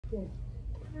When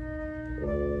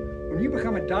you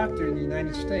become a doctor in the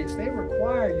United States, they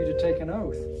require you to take an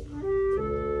oath.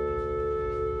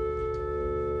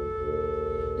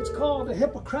 It's called the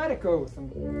Hippocratic Oath.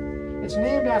 And it's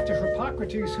named after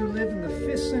Hippocrates, who lived in the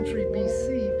 5th century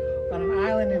BC on an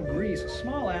island in Greece, a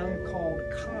small island called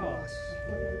Kos.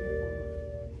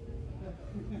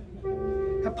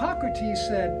 Hippocrates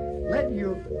said, let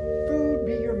your food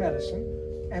be your medicine,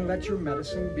 and let your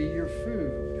medicine be your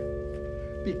food.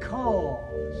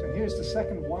 Because, and here's the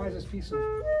second wisest piece of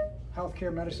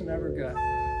healthcare medicine ever got,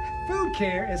 food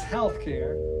care is health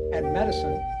care, and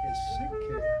medicine is sick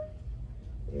care.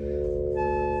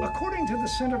 According to the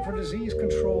Center for Disease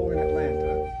Control in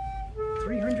Atlanta,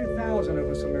 300,000 of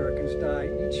us Americans die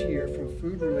each year from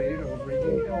food-related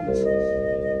overeating illnesses.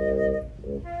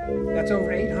 That's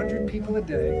over 800 people a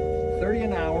day, 30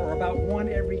 an hour, or about 1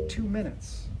 every 2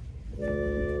 minutes.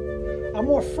 A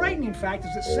more frightening fact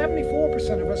is that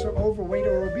 74% of us are overweight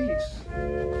or obese.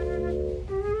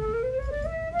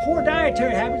 Poor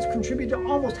dietary habits contribute to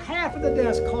almost half of the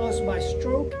deaths caused by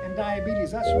stroke and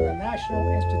diabetes. That's from the National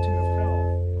Institute of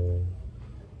Health.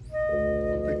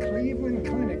 The Cleveland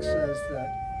Clinic says that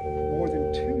more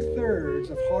than 2/3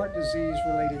 of heart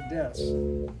disease-related deaths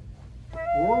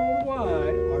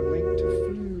worldwide are linked to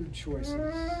food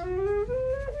choices.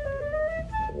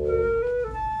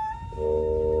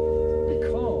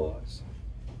 Because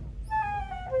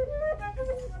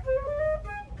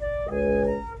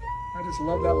I just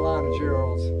love that line of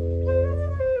Gerald's.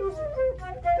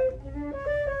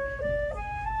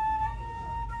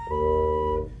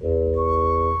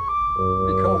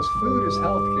 Because food is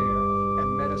health care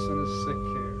and medicine is sick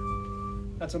care.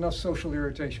 That's enough social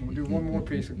irritation. We'll do one more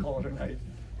piece and call it a night.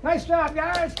 Nice job,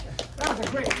 guys. That was a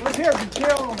great. Let's hear it from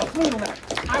Gerald on the flute tonight.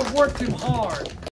 I worked him hard.